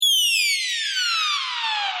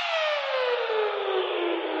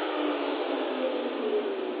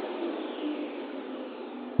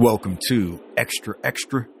Welcome to Extra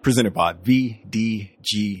Extra, presented by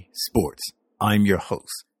VDG Sports. I'm your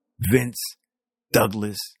host, Vince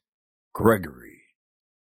Douglas Gregory.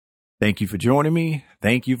 Thank you for joining me.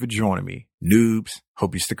 Noobs,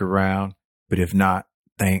 hope you stick around. But if not,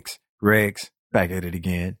 thanks. Regs, back at it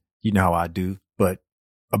again. You know how I do, but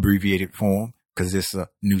abbreviated form because it's a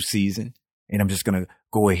new season. And I'm just going to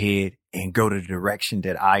go ahead and go to the direction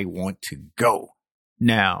that I want to go.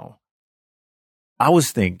 Now, I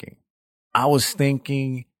was thinking,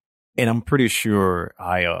 and I'm pretty sure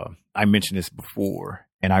I mentioned this before,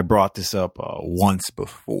 and I brought this up once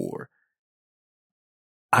before.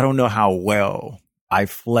 I don't know how well I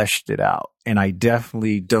fleshed it out, and I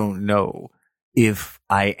definitely don't know if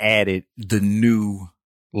I added the new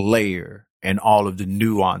layer and all of the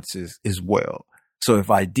nuances as well. So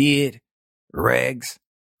if I did, Regs,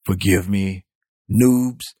 forgive me.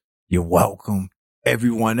 Noobs, you're welcome.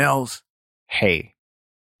 Everyone else, hey,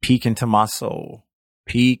 peek into my soul,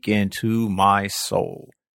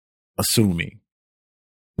 assuming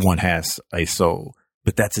one has a soul.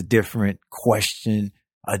 But that's a different question,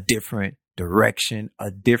 a different direction, a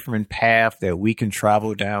different path that we can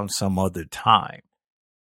travel down some other time.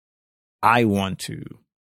 I want to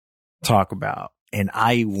talk about, and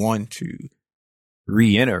I want to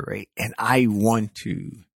reiterate, and I want to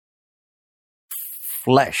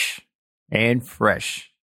flesh and fresh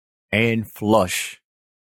and flush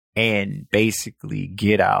and basically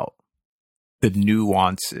get out the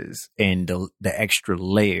nuances and the extra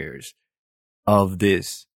layers of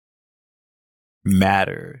this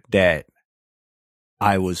matter that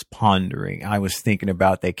I was pondering, I was thinking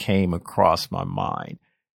about, that came across my mind.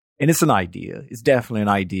 And it's an idea. It's definitely an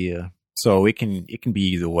idea. So it can be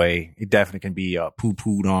either way. It definitely can be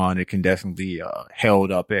poo-pooed on. It can definitely be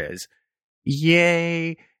held up as,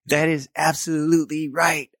 yay, that is absolutely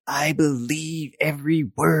right. I believe every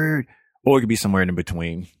word. Or it could be somewhere in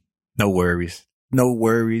between. No worries.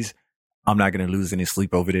 I'm not going to lose any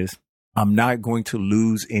sleep over this. I'm not going to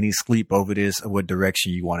lose any sleep over this or what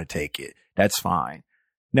direction you want to take it. That's fine.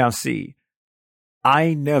 Now, see,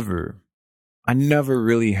 I never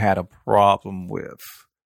really had a problem with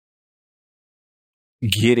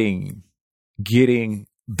getting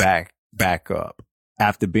back up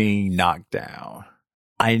after being knocked down.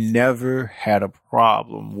 I never had a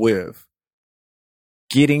problem with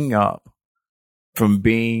getting up from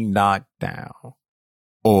being knocked down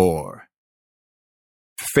or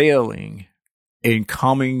failing and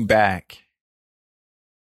coming back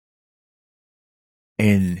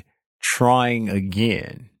and trying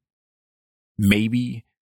again. Maybe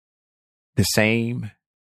the same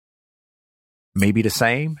methods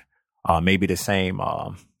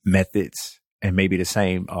and maybe the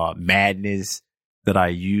same madness that I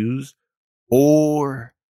use,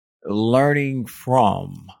 or learning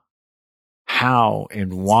from how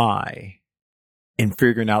and why and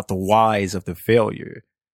figuring out the whys of the failure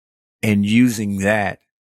and using that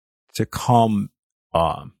to come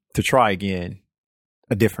to try again,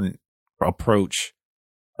 a different approach,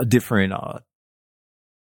 a different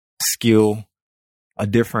skill,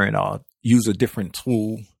 use a different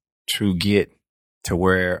tool to get to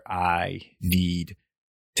where I need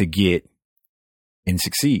to get and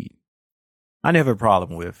succeed. I never had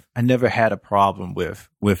a problem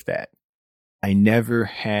with that. I never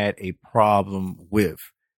had a problem with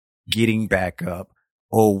getting back up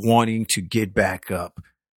or wanting to get back up.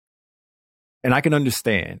 And I can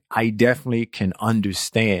understand. I definitely can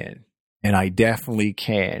understand. And I definitely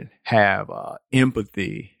can have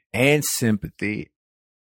empathy and sympathy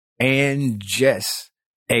and just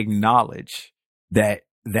acknowledge that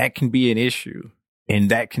that can be an issue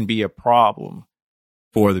and that can be a problem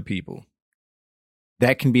for other people.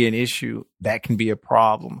 That can be an issue. That can be a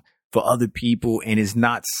problem for other people. And it's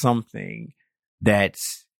not something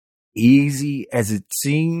that's easy as it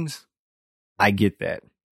seems. I get that.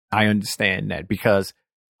 I understand that because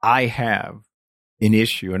I have an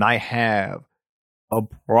issue and I have a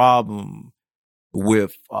problem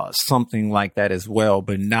with something like that as well,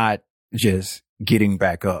 but not just getting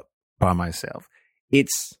back up by myself.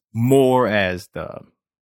 It's more as the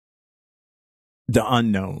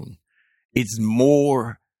unknown. It's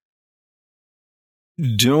more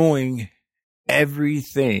doing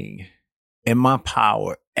everything in my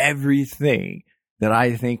power, everything that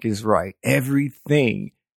I think is right,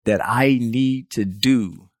 everything that I need to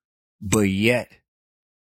do, but yet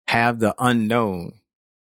have the unknown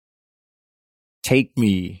take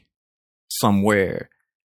me somewhere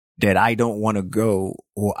that I don't want to go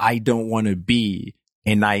or I don't want to be.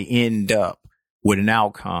 And I end up with an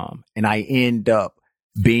outcome and I end up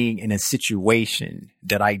being in a situation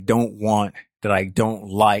that I don't want that I don't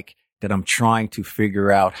like, that I'm trying to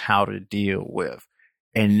figure out how to deal with.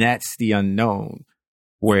 And that's the unknown,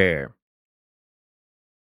 where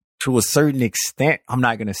to a certain extent, I'm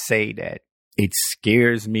not going to say that it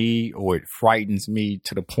scares me or it frightens me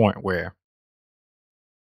to the point where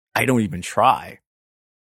I don't even try,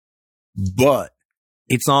 but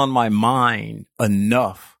it's on my mind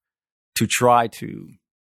enough to try to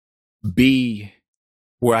be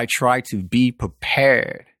where I try to be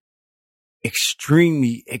prepared,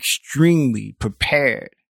 extremely, extremely prepared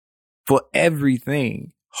for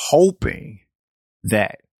everything, hoping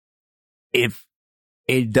that if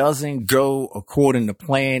it doesn't go according to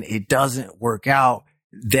plan, it doesn't work out,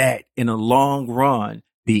 that in the long run,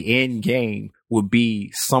 the end game will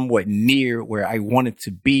be somewhat near where I want it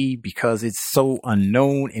to be, because it's so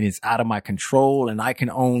unknown and it's out of my control, and I can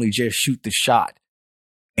only just shoot the shot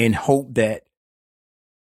and hope that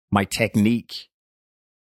my technique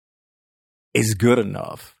is good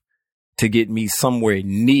enough to get me somewhere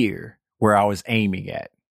near where I was aiming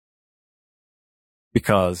at.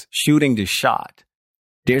 Because shooting the shot,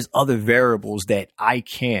 there's other variables that I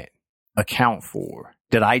can't account for,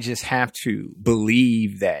 that I just have to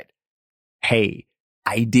believe that, hey,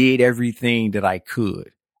 I did everything that I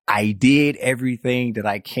could. I did everything that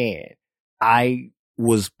I can. I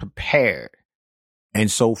was prepared.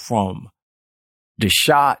 And so from the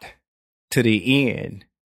shot to the end,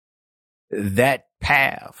 that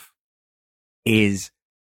path is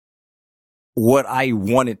what I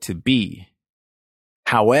want it to be.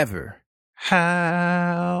 However,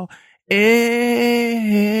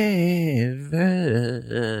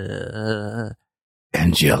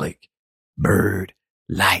 angelic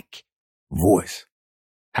bird-like voice.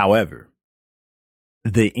 However,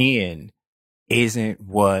 the end isn't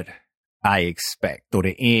what I expect, or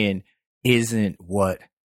the end isn't what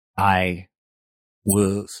I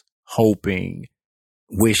was hoping,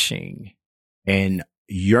 wishing, and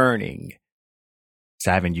yearning.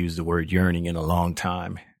 So I haven't used the word yearning in a long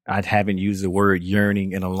time. I haven't used the word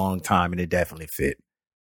yearning in a long time, and it definitely fit.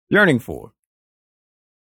 Yearning for.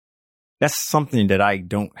 That's something that I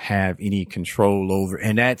don't have any control over.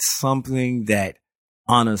 And that's something that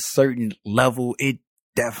on a certain level, it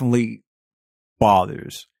definitely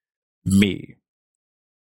bothers me.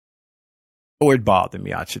 Or it bothered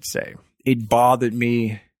me, I should say. It bothered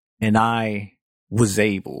me, and I was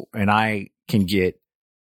able, and I can get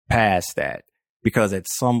past that, because at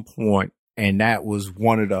some point, and that was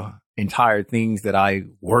one of the entire things that I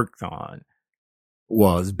worked on,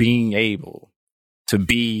 was being able to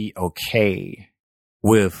be okay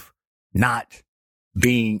with not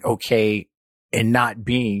being okay, and not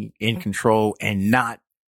being in control, and not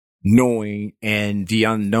knowing, and the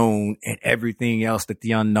unknown, and everything else that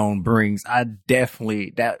the unknown brings.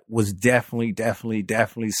 That was definitely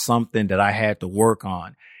something that I had to work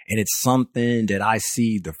on. And it's something that I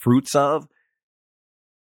see the fruits of.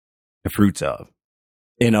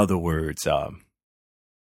 In other words,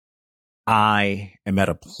 I am at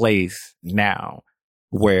a place now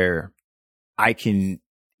where I can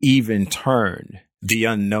even turn the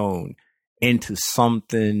unknown into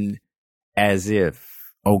something as if,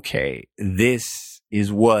 okay, this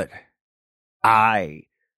is what I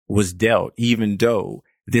was dealt, even though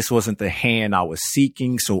this wasn't the hand I was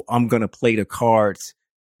seeking. So I'm going to play the cards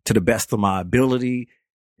to the best of my ability.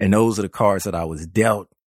 And those are the cards that I was dealt,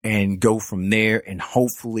 and go from there. And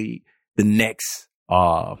hopefully when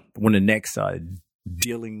the next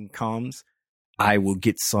dealing comes, I will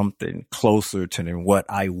get something closer to what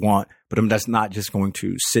I want. But I'm just not just going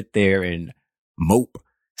to sit there and mope,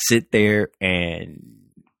 sit there and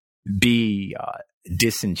be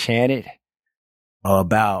disenchanted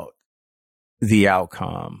about the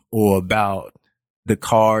outcome, or about the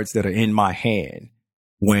cards that are in my hand,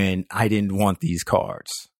 when I didn't want these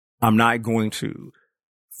cards. I'm not going to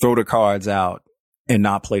throw the cards out and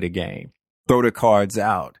not play the game. Throw the cards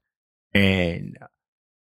out and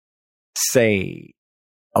say,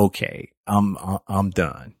 okay, I'm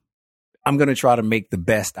done. I'm going to try to make the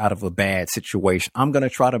best out of a bad situation. I'm going to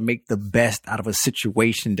try to make the best out of a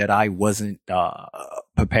situation that I wasn't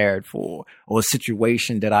prepared for, or a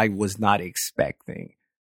situation that I was not expecting.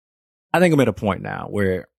 I think I'm at a point now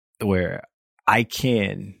where I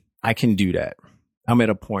can do that. I'm at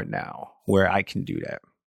a point now where I can do that.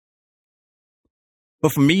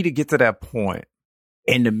 But for me to get to that point,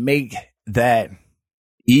 and to make that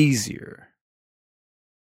easier,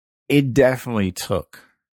 it definitely took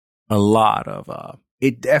a lot of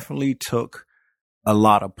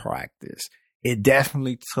practice. It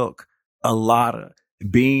definitely took a lot of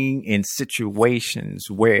being in situations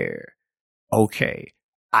where, okay,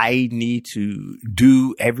 I need to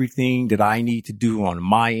do everything that I need to do on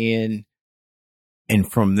my end.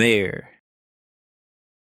 And from there,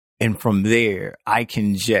 I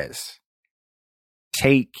can just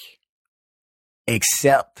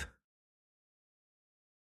accept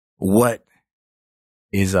what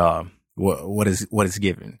is what is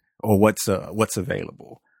given, or what's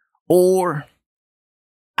available. Or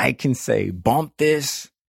I can say bump this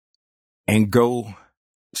and go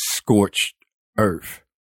scorched earth.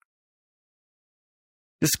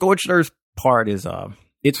 The scorched earth part is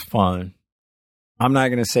it's fun. I'm not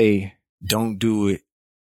gonna say don't do it,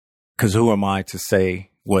 because who am I to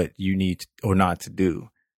say what you need or not to do?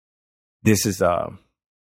 This is my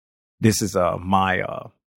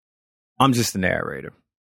I'm just the narrator.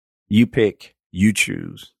 You pick, you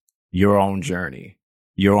choose your own journey,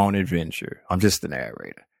 your own adventure. I'm just the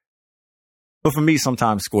narrator. But for me,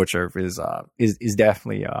 sometimes scorched earth is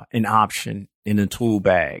definitely an option in a tool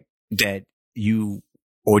bag that the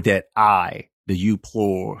you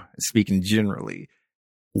plural, speaking generally,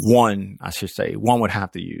 one would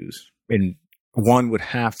have to use, and one would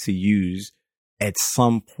have to use at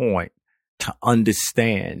some point to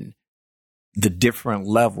understand the different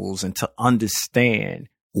levels and to understand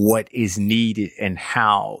what is needed and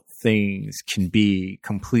how things can be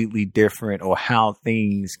completely different, or how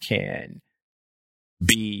things can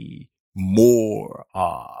be more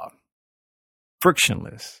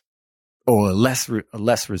frictionless, or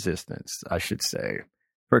less resistance, I should say.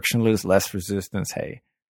 Frictionless, less resistance. Hey,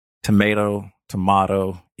 tomato,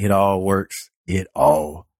 it all works. It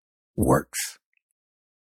all works.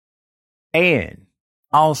 And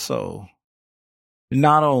also,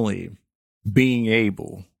 not only being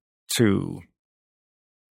able to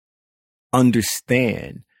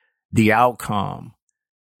understand the outcome,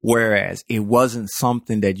 whereas it wasn't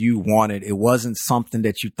something that you wanted, it wasn't something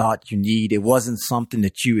that you thought you need, it wasn't something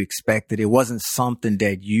that you expected, it wasn't something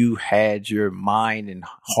that you had your mind and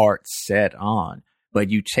heart set on, but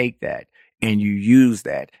you take that and you use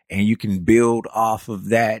that, and you can build off of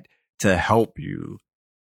that to help you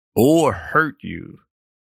or hurt you,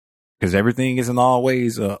 because everything isn't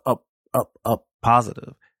always up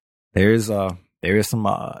positive. There is some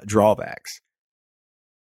drawbacks.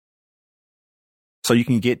 So you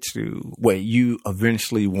can get to what you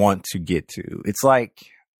eventually want to get to. It's like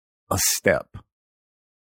a step.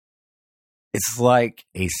 It's like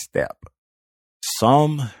a step.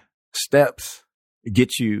 Some steps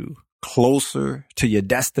get you closer to your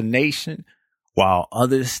destination, while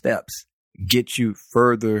other steps get you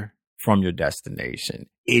further from your destination.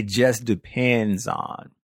 It just depends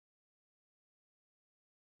on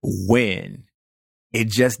when. It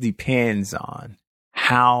just depends on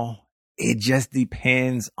how. It just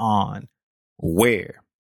depends on where.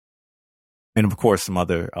 And of course, some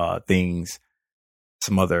other things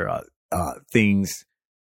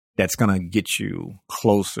that's going to get you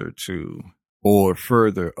closer to or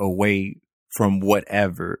further away from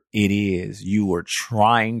whatever it is you are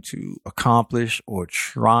trying to accomplish or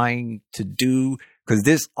trying to do. Because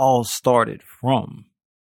this all started from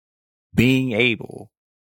being able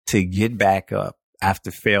to get back up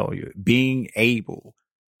after failure, being able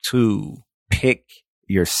to pick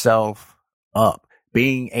yourself up,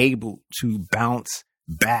 being able to bounce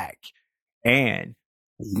back. And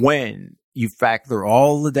when you factor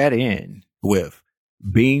all of that in with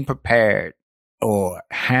being prepared, or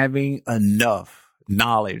having enough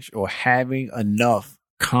knowledge, or having enough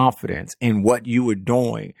confidence in what you were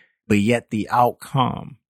doing, but yet the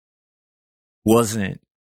outcome wasn't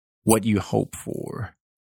what you hoped for,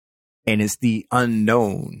 and it's the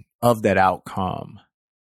unknown of that outcome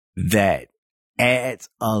that adds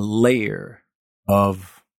a layer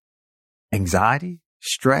of anxiety,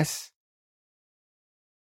 stress,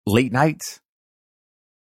 late nights,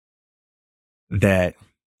 that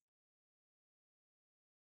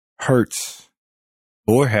hurts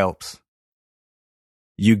or helps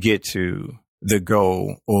you get to the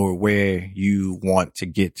goal or where you want to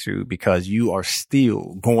get to, because you are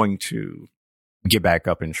still going to get back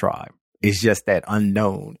up and try. It's just that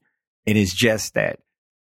unknown. It is just that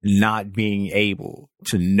not being able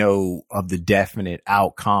to know of the definite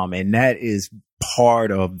outcome. And that is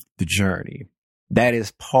part of the journey. That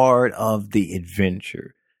is part of the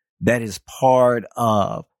adventure. That is part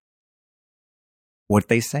of what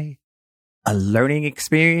they say, a learning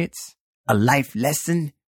experience, a life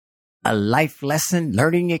lesson,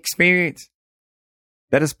 learning experience.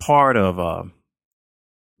 That is part of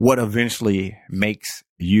what eventually makes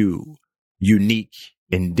you unique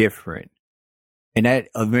and different. And that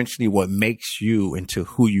eventually what makes you into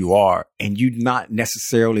who you are. And you're not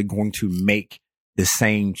necessarily going to make the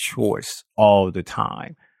same choice all the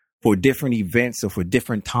time. For different events or for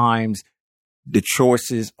different times, the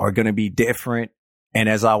choices are going to be different. And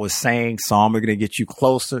as I was saying, some are going to get you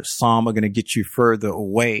closer, some are going to get you further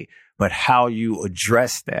away. But how you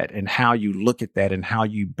address that and how you look at that and how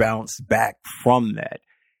you bounce back from that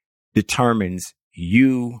determines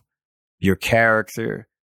you, your character,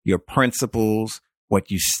 your principles, what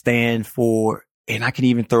you stand for. And I can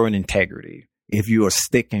even throw in integrity if you are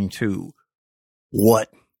sticking to what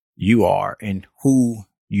you are and who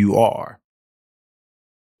you are.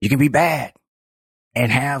 You can be bad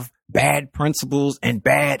and have bad principles and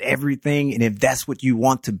bad everything. And if that's what you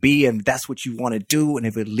want to be and that's what you want to do, and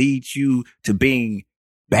if it leads you to being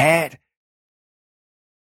bad,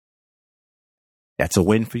 that's a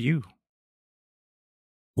win for you.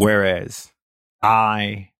 Whereas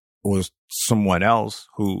I or someone else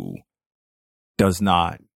who does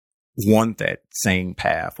not want that same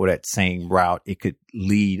path or that same route, it could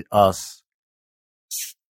lead us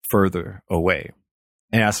further away.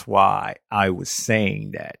 And that's why I was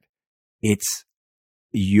saying that it's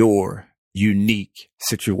your unique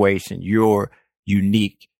situation, your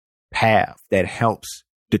unique path that helps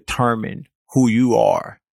determine who you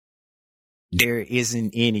are. There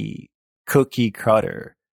isn't any cookie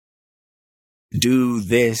cutter, do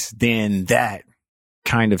this, then that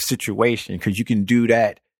kind of situation, because you can do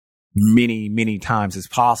that many, many times as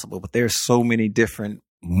possible. But there's so many different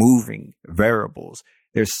moving variables.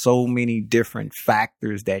 There's so many different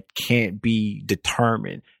factors that can't be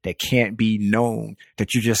determined, that can't be known,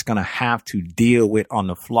 that you're just going to have to deal with on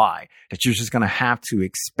the fly, that you're just going to have to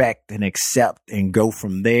expect and accept and go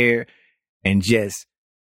from there and just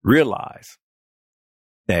realize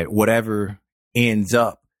that whatever ends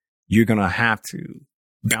up, you're going to have to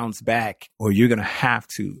bounce back, or you're going to have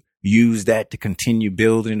to use that to continue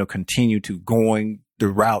building or continue to going the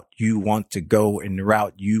route you want to go and the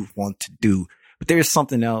route you want to do. But there's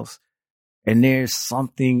something else, and there's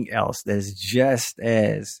something else that's just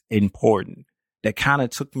as important that kind of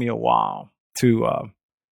took me a while to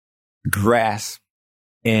grasp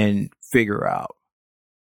and figure out.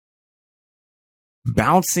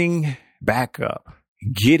 Bouncing back up,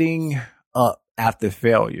 getting up after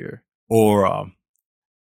failure or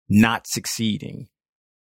not succeeding.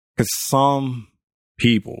 Because some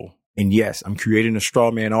people, and yes, I'm creating a straw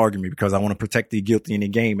man argument because I want to protect the guilty in the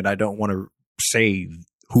game, and I don't want to say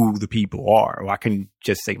who the people are, or I can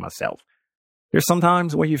just say myself. There's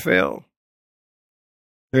sometimes when you fail.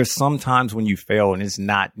 There's sometimes when you fail and it's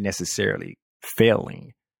not necessarily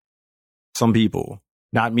failing. Some people,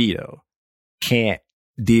 not me though, can't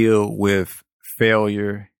deal with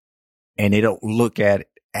failure and they don't look at it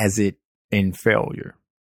as it in failure.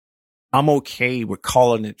 I'm okay with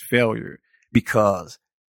calling it failure because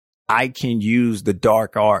I can use the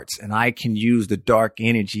dark arts and I can use the dark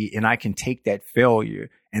energy and I can take that failure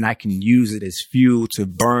and I can use it as fuel to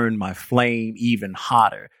burn my flame even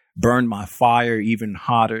hotter, burn my fire even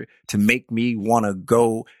hotter, to make me want to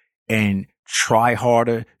go and try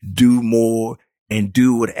harder, do more, and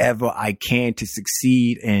do whatever I can to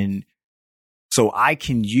succeed. And so I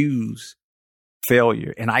can use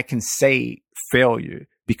failure and I can say failure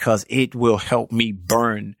because it will help me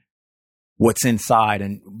burn what's inside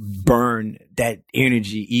and burn that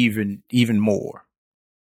energy even more.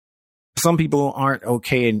 Some people aren't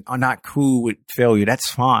okay and are not cool with failure. That's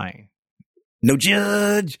fine. No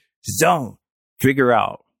judge zone. Figure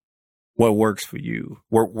out what works for you,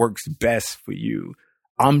 what works best for you.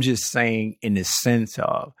 I'm just saying in the sense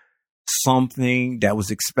of something that was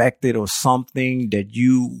expected or something that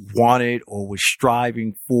you wanted or was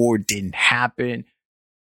striving for didn't happen.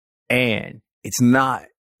 And it's not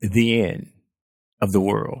the end of the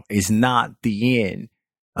world. It's not the end,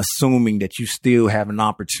 assuming that you still have an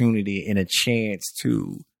opportunity and a chance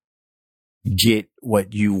to get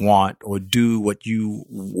what you want or do what you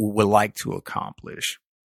would like to accomplish.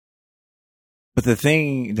 But the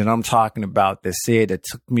thing that I'm talking about that said that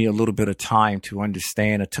took me a little bit of time to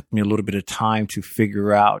understand, it took me a little bit of time to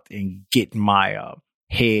figure out and get my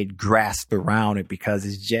head grasped around it because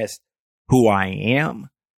it's just who I am.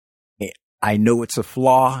 I know it's a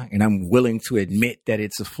flaw and I'm willing to admit that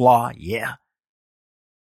it's a flaw. Yeah.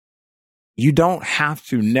 You don't have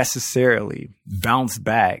to necessarily bounce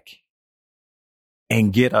back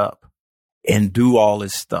and get up and do all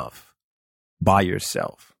this stuff by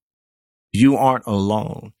yourself. You aren't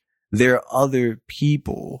alone. There are other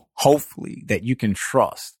people, hopefully, that you can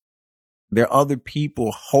trust. There are other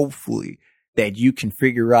people, hopefully, that you can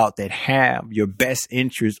figure out that have your best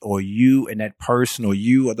interest, or you and that person or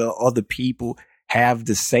you or the other people have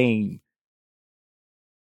the same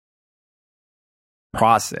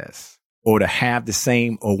process, or to have the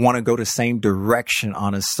same or want to go the same direction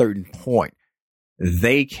on a certain point,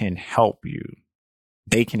 they can help you.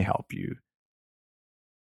 They can help you.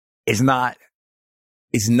 It's not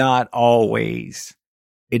always,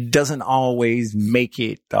 it doesn't always make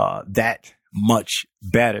it that much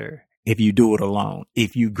better if you do it alone,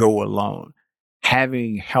 if you go alone.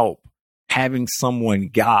 Having help, having someone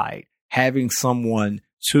guide, having someone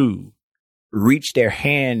to reach their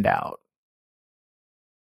hand out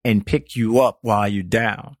and pick you up while you're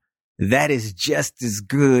down, that is just as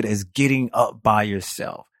good as getting up by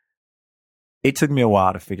yourself. It took me a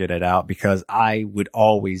while to figure that out because I would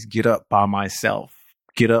always get up by myself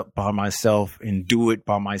and do it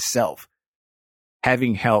by myself.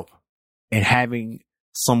 Having help and having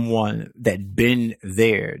someone that been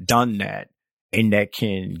there, done that, and that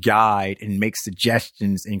can guide and make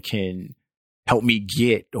suggestions and can help me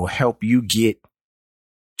get or help you get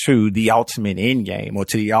to the ultimate end game or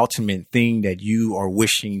to the ultimate thing that you are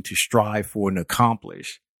wishing to strive for and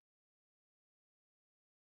accomplish.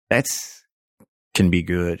 That's can be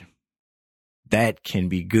good. That can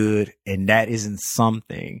be good. And that isn't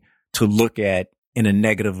something to look at in a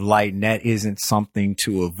negative light. And that isn't something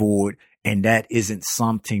to avoid. And that isn't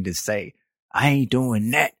something to say, I ain't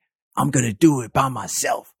doing that. I'm going to do it by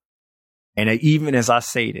myself. And even as I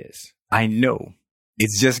say this, I know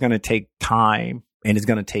it's just going to take time and it's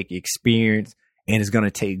going to take experience and it's going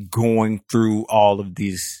to take going through all of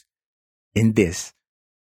this in this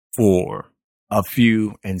for a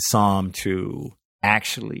few and some to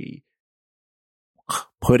actually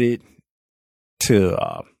put it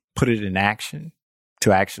in action,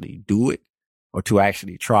 to actually do it or to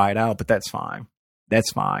actually try it out. But that's fine.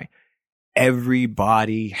 That's fine.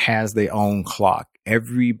 Everybody has their own clock.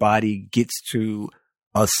 Everybody gets to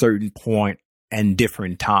a certain point and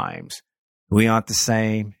different times. We aren't the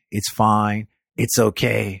same. It's fine. It's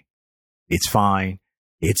okay. It's fine.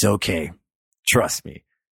 It's okay. Trust me,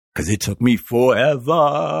 because it took me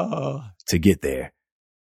forever to get there.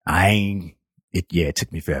 It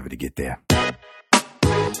took me forever to get there.